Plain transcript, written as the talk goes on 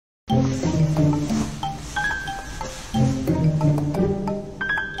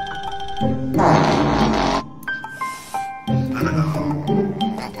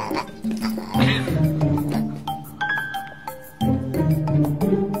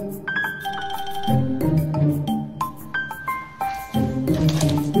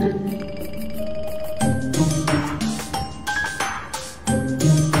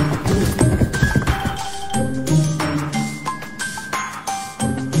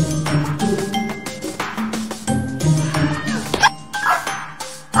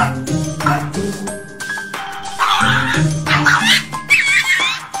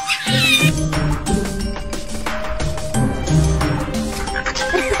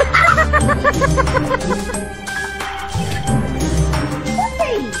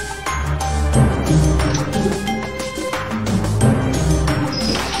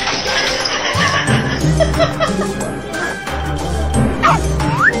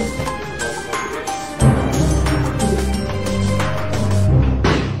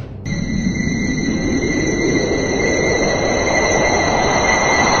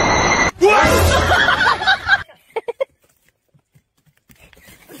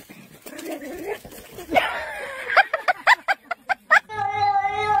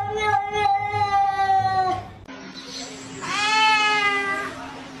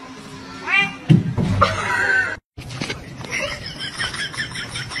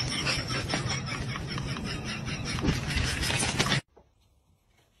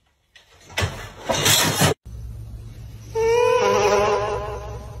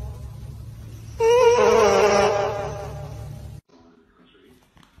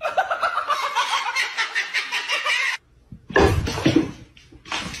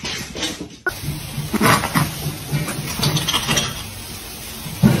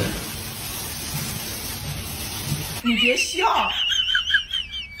你别笑，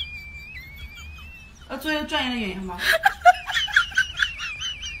要做一个专业的演员吗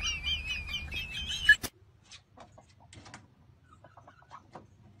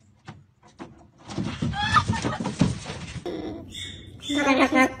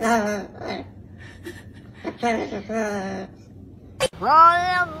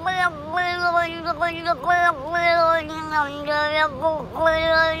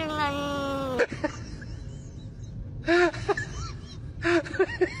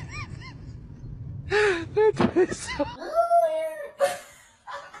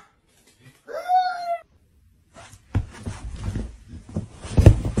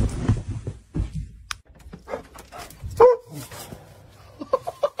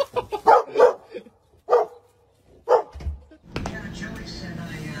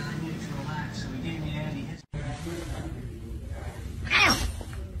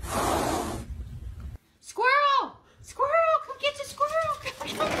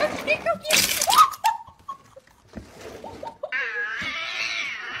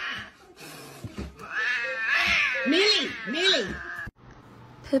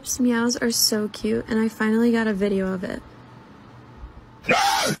？Pip's meows are so cute, and I finally got a video of it.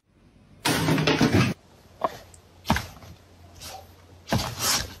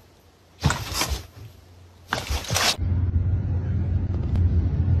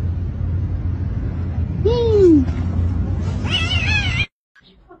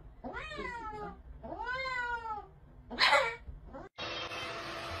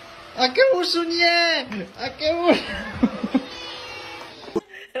 ¿A qué busuñé? ¿A qué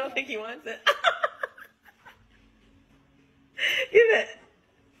I don't think he wants it. Give it.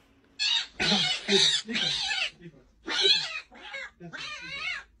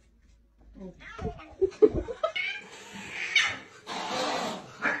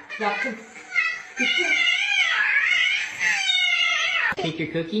 Take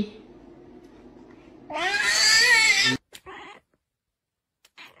your cookie.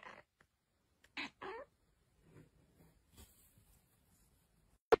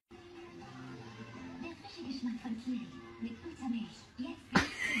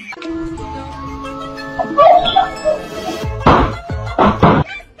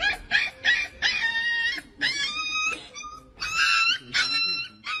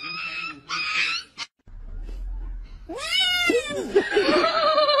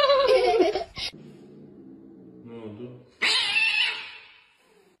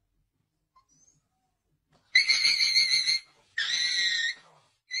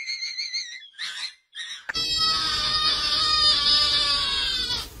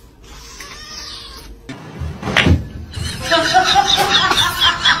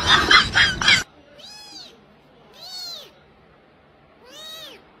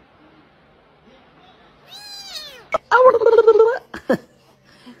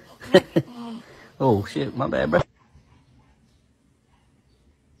 Oh shit, my bad, bro.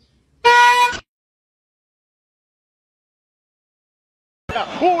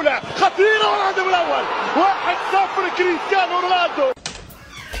 أولى خطيرة والهدف الأول 1-0 كريستيانو رونالدو.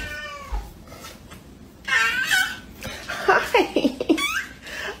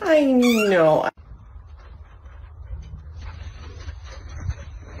 I know.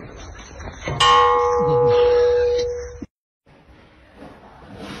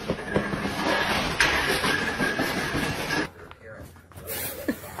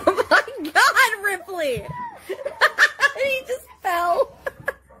 Oh my God, Ripley! He just fell.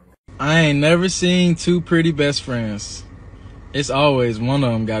 I ain't never seen two pretty best friends. It's always one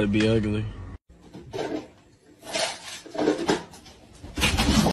of them gotta be ugly.